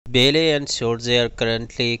Bayley and shotzi are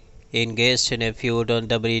currently engaged in a feud on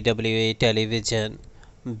WWE television.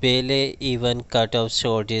 Bayley even cut off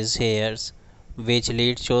shotzi's hairs, which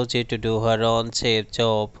leads shotzi to do her own shave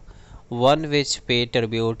job, one which paid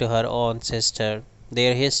tribute to her own sister.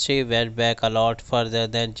 Their history went back a lot further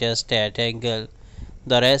than just that angle.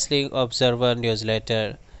 The Wrestling Observer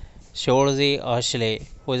newsletter. Shorty Ashley,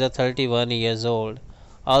 who is 31 years old,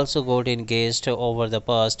 also got engaged over the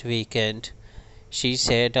past weekend. She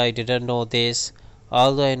said, I didn't know this,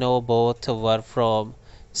 although I know both were from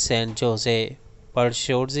San Jose. But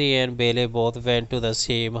Shorty and Bailey both went to the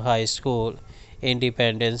same high school,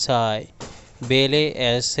 Independence High. Bailey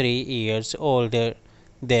is 3 years older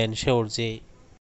than Shorty.